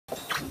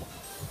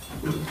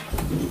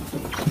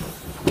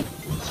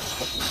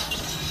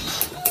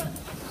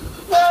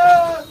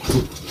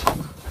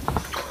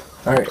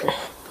Alright.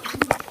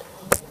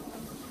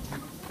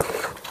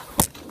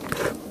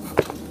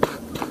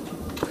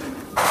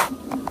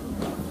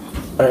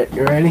 Alright,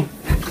 you ready?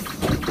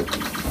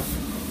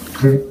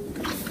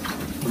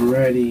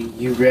 Ready.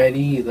 You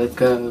ready? Let's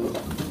go.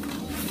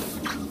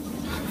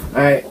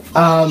 Alright,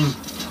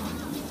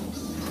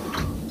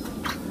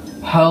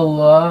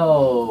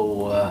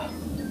 hello.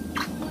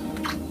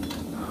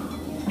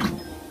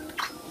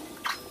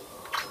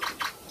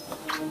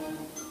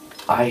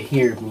 I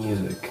hear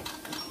music.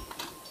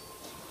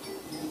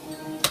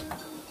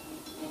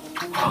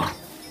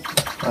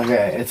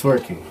 Okay, it's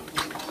working.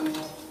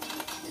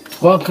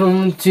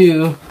 Welcome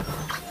to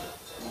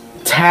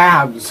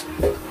Tabs.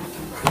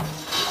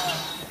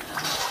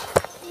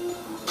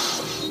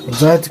 What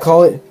do I have to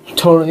call it?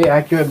 Totally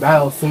Accurate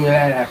Battle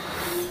Simulator.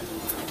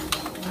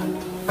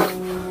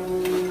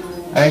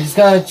 I just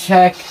gotta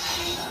check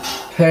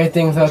if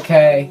everything's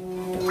okay.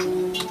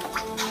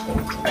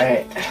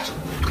 Alright.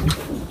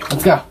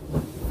 Let's go.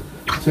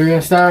 So we're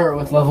gonna start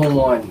with level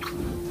 1.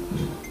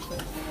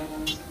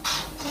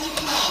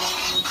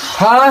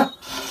 Huh?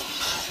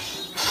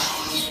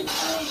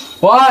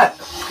 What?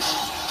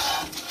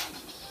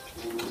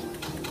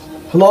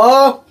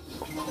 Hello?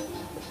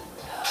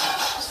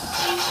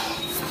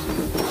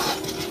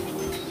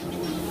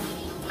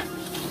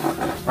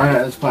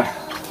 Alright, let's play.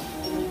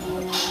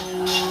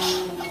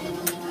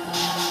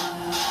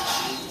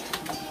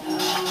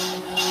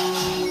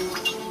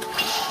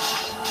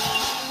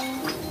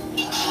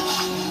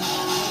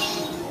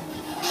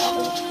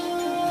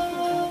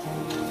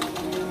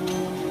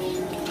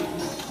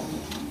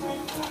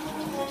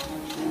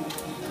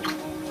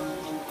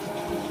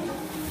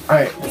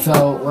 Alright,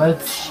 so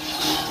let's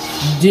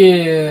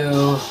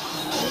do...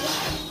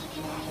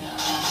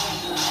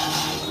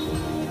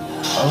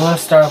 I'm gonna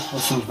start off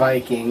with some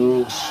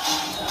Vikings.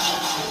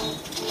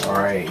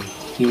 Right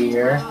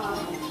here.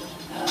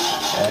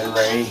 And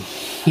right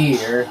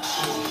here.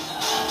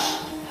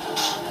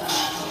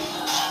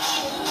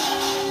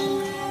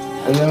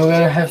 And then we're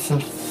gonna have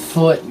some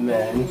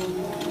footmen.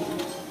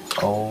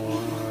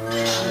 Over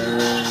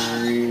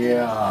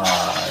here.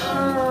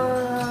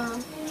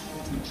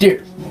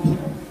 Deer.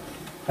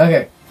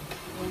 Okay.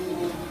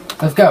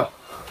 Let's go.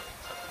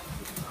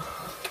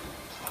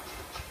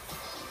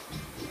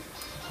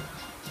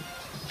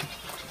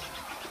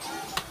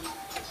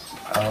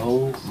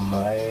 Oh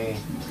my.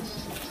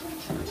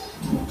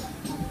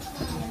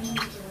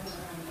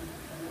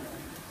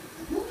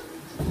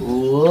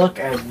 Look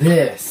at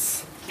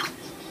this.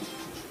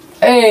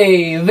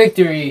 Hey,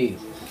 victory.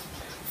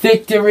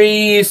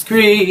 Victory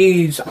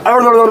screams.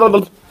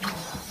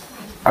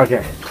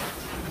 Okay.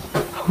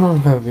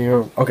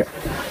 Okay.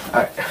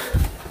 Alright.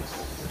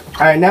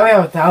 Alright, now we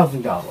have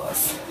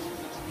 $1,000.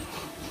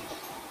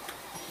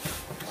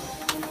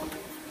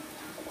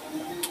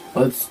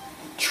 Let's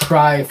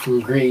try from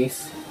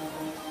Greece.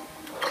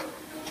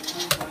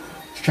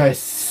 Let's try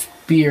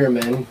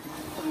spearmen.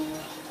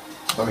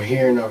 Over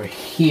here and over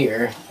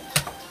here.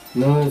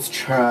 Now let's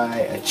try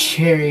a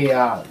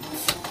chariot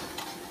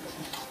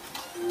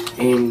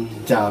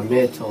in the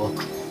middle.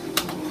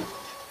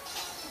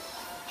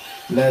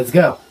 Let's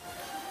go.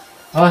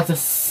 Oh, it's a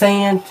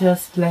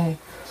Santa's sleigh.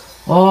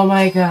 Oh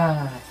my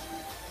god.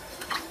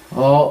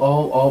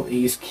 Oh,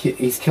 he's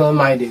killing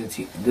my dudes.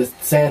 This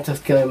Santa's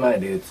killing my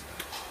dudes.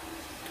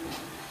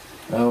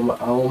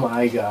 Oh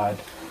my god.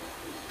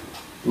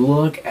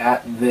 Look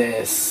at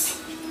this.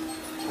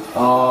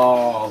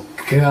 Oh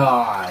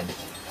god.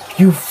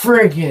 You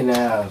friggin'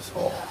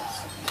 assholes.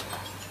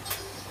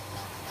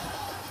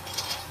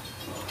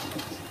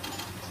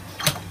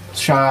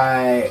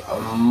 Try a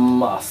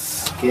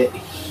musket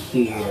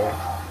here.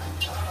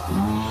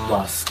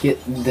 Musket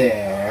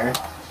there.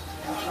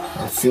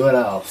 Let's see what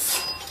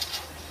else.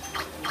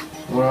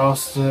 We're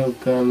also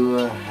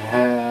gonna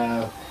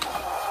have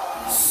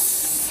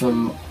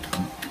some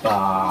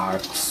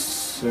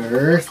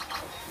boxers.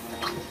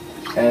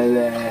 And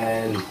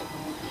then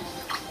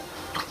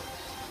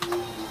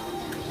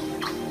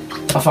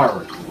a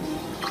farmer.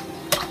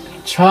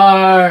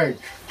 Charge!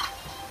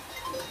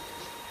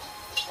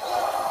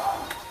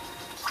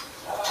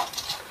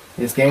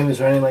 This game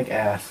is running like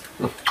ass.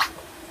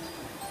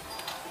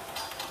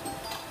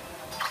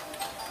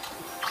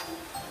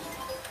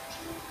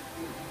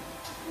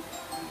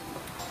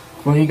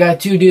 Well, you got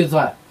 2 dudes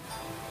left.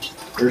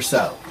 Or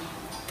so.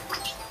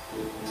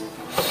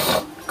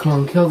 Come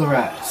on, kill the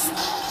rest.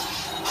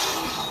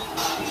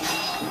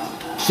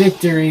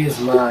 Victory is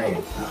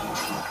mine.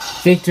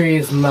 Victory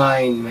is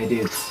mine, my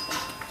dudes.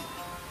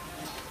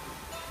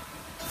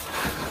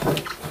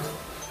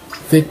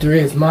 Victory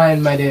is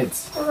mine, my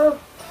dudes.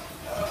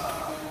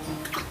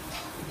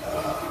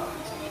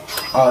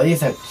 Oh,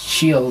 these have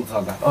shields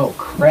on them. Oh,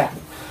 crap.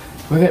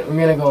 We're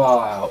gonna go all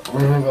out.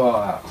 We're gonna go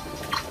all out.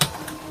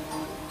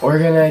 We're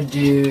gonna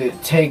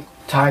take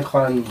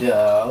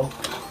Taekwondo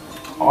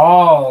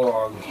all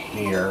along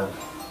here.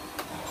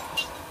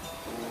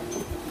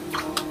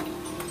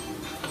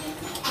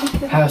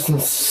 have some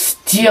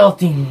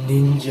stealthy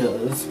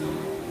ninjas.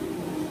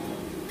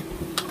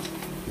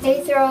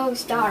 They throw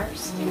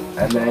stars.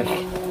 And then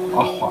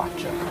I'll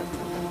watch them.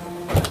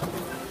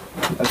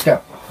 Let's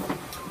go.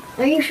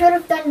 Or you should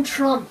have done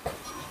Trump.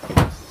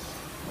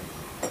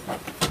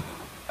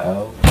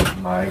 Oh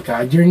my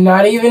god, you're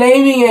not even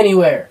aiming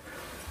anywhere.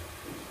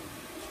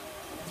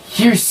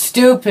 You're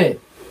stupid.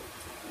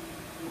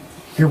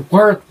 You're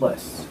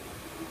worthless.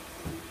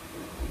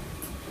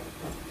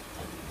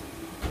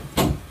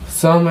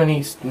 So many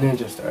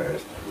ninja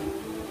stars.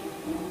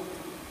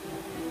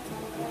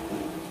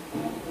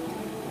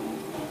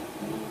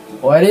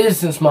 What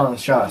is this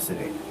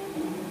monstrosity?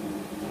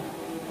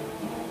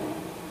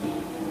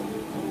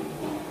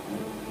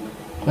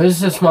 What is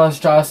this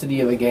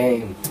monstrosity of a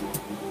game?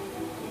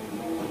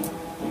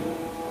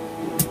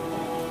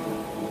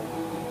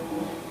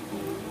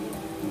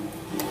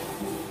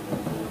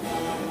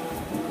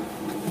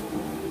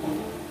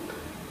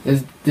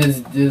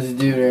 This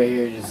dude right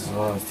here just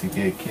wants to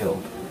get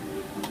killed.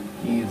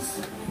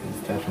 He's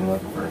definitely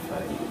looking for a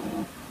fight.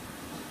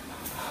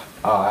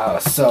 Oh, that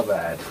was so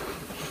bad.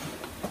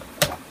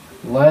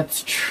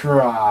 Let's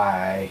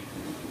try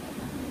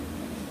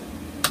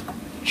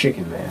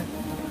Chicken Man.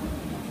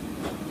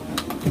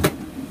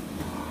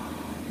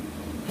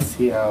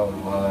 See how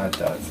well that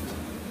does.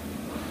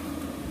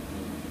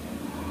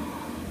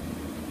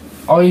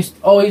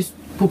 Always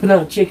pooping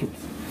out chickens.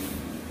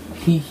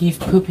 He's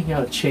pooping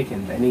out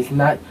chickens, and he's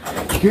not.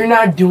 You're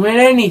not doing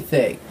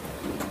anything.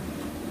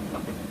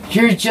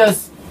 You're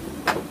just.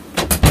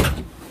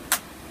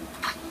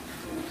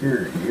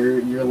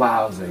 You're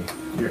lousy.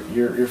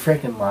 You're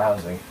freaking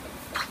lousy.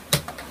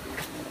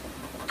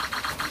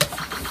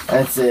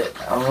 That's it.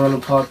 I'm gonna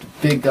pull out the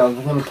big guns.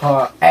 I'm gonna pull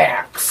out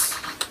axe.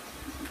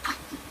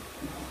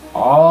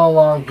 All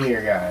along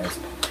here, guys.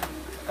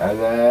 And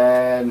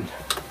then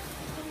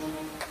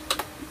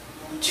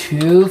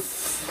 2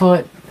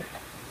 foot.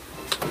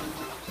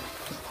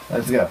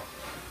 Let's go.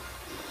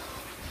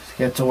 Let's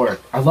get to work.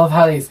 I love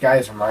how these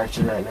guys are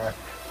marching right now.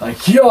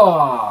 Like,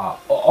 yeah!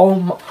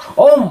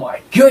 Oh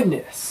my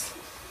goodness!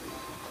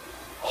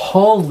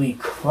 Holy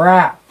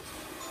crap!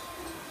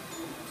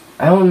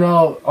 I don't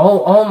know.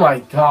 Oh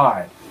my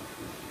god.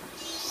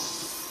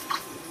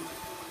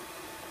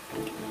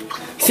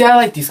 See, I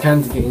like these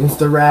kinds of games.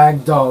 The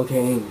ragdoll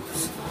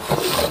games.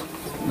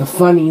 The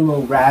funny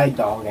little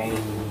ragdoll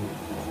games.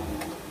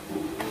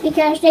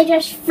 Because they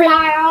just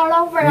fly all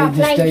over the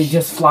place. They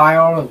just fly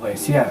all over the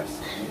place, yes.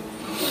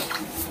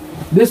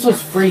 This was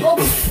free. Oh.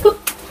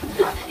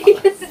 He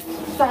just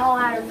fell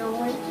out of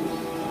nowhere.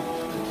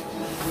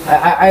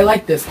 I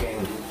like this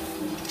game.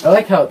 I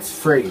like how it's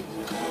free.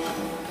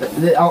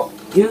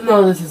 Even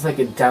though this is like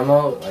a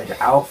demo, like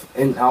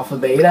in alpha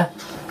beta,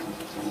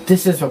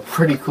 this is a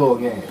pretty cool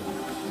game.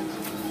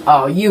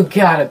 Oh, you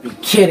gotta be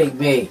kidding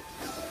me.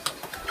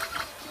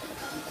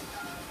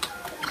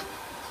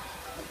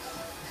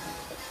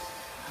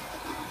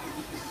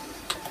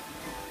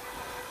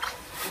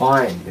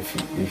 Fine,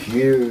 if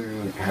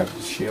you have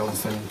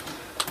shields, then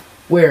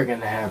we're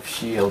gonna have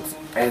shields,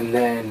 and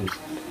then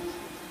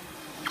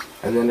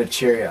a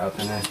chariot up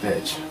in this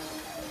bitch.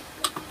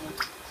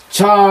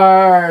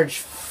 Charge,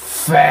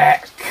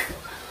 feck!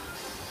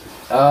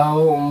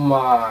 Oh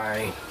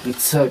my! He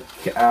took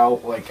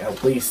out like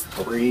at least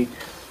 3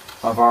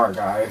 of our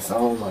guys.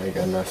 Oh my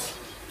goodness!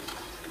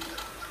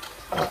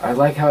 I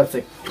like how it's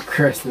like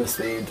Christmas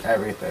themed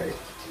everything.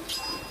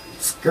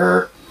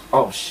 Skirt!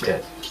 Oh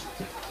shit!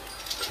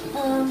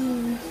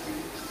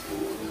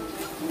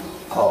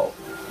 Oh.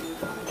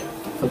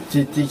 What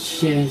did this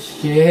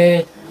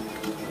shit?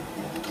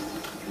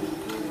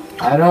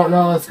 I don't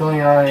know what's going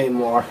on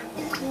anymore.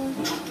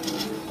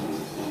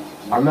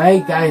 Are my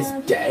guys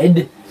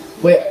dead?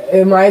 Wait,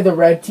 am I the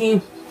red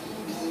team?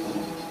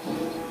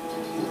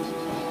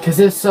 Because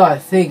if so, I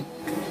think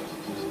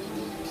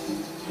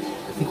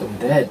I'm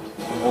dead.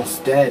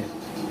 Almost dead. I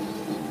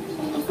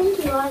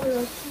think you are the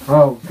red team.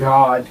 Oh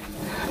god.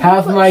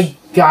 Half of my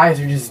guys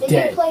are just dead.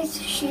 Did you place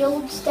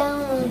shields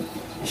down?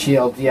 Or?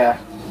 Shield, yeah.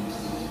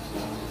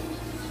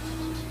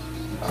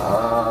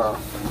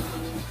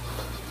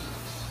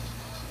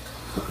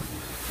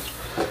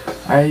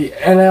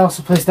 I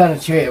also placed down a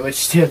chariot,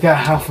 which took out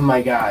half of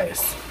my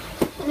guys.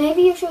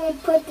 Maybe you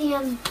should put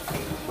the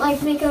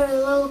like make a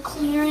little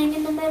clearing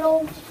in the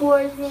middle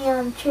for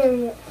the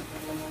chariot.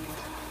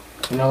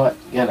 You know what?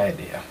 Got an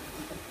idea.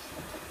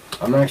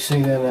 I'm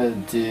actually gonna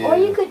do. Or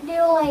you could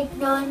do like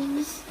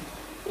guns,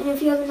 and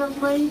if you have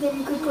enough money, then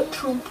you could put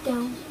Trump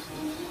down.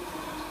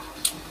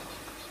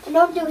 And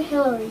don't do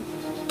Hillary.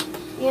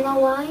 You know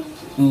why?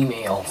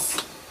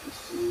 Emails.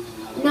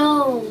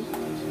 No.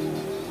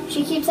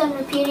 She keeps on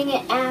repeating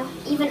it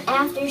even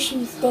after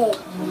she's dead.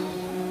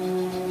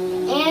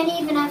 And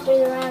even after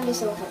the round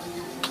is over.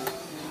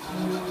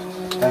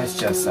 That's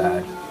just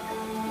sad.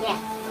 Yeah.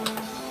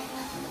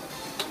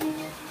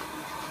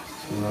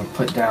 I'm gonna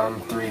put down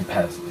 3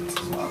 peasants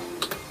as well.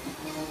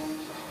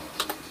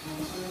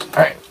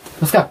 Alright,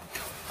 let's go.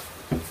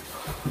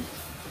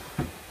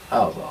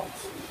 Oh, well.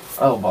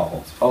 Oh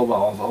balls. Oh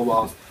balls. Oh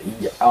balls.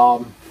 Yeah,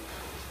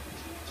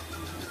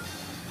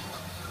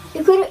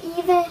 You could have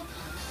even.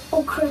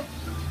 Oh crap.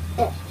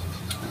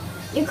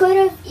 You could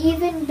have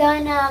even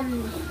done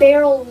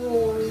barrel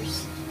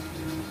roars.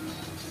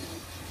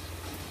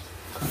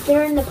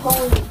 They're in the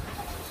pony.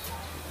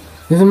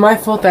 Is it my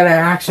fault that I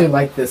actually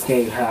like this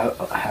game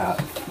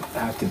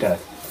half to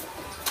death?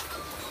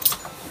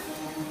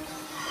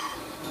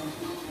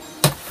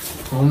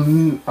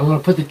 I'm gonna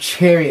put the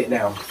chariot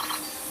down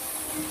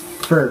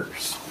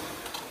first.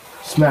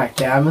 Smack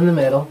dab in the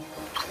middle.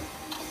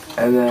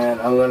 And then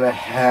I'm gonna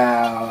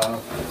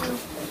have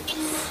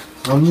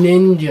some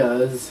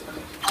ninjas.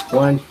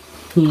 One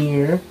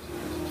here.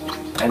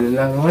 And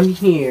another one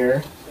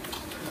here.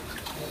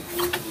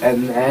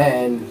 And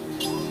then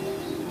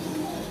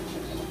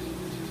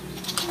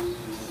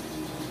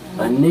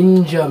a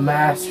ninja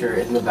master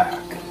in the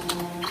back.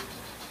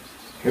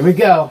 Here we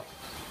go.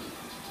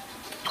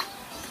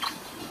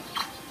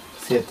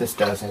 See if this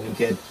does any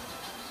good.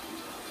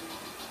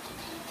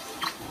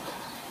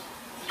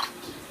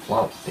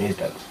 Well, it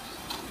does.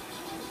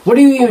 What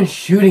are you even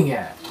shooting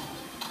at?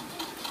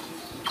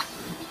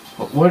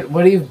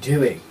 What are you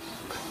doing?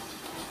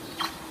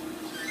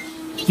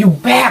 You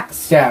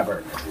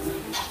backstabber!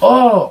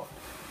 Oh!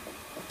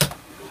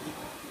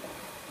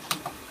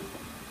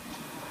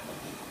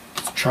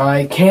 Let's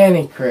try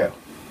Cannon Crew.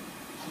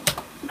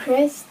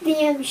 Chris,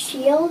 the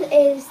shield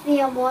is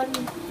the one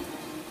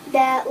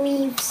that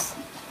leaves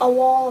a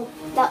wall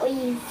that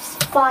leaves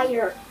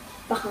fire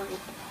behind.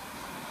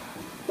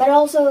 But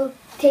also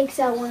takes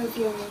out one of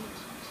your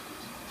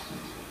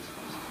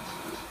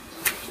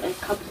a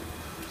couple.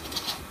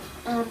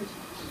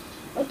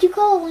 What do you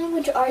call a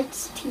language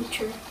arts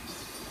teacher?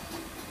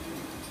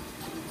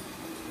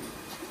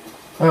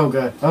 Oh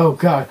god, oh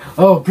god,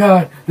 oh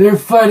god, they're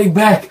fighting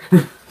back!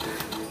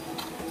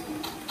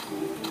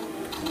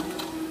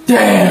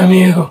 Damn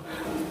you!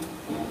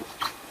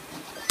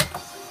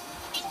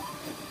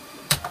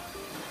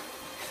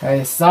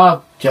 I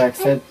saw Jack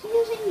said. I'm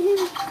using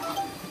him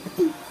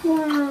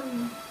for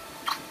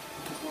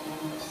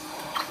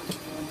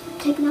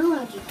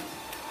technology.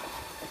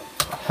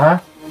 Huh?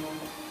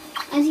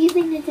 I was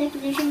using the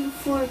technician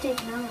for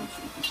technology.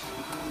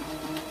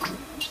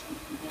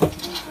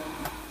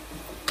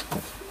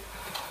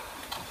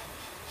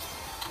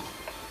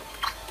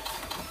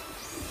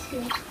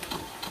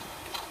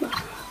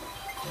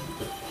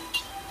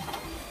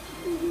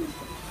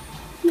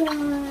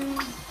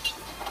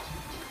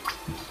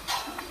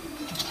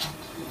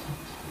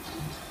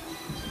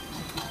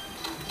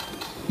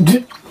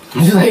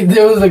 Like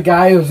there was a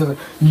guy who was like,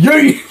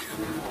 yay!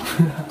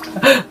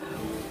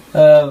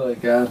 Oh my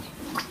god.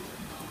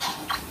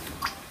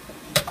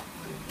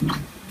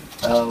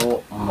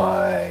 Oh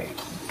my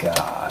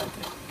god.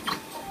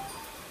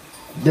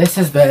 This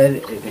has been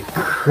an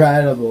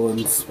incredible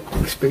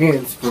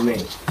experience for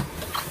me.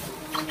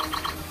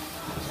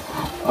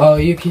 Oh,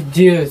 you could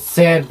do a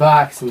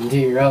sandbox and do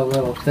your own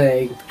little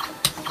thing.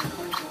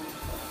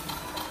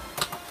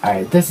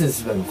 Alright, this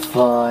has been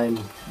fun.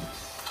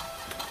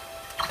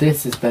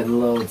 This has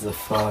been loads of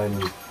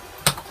fun.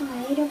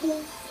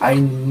 I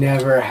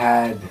never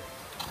had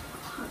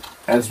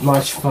as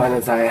much fun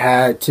as I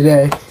had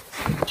today.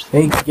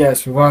 Thanks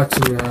guys for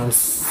watching. I'll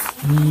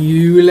see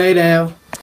you later.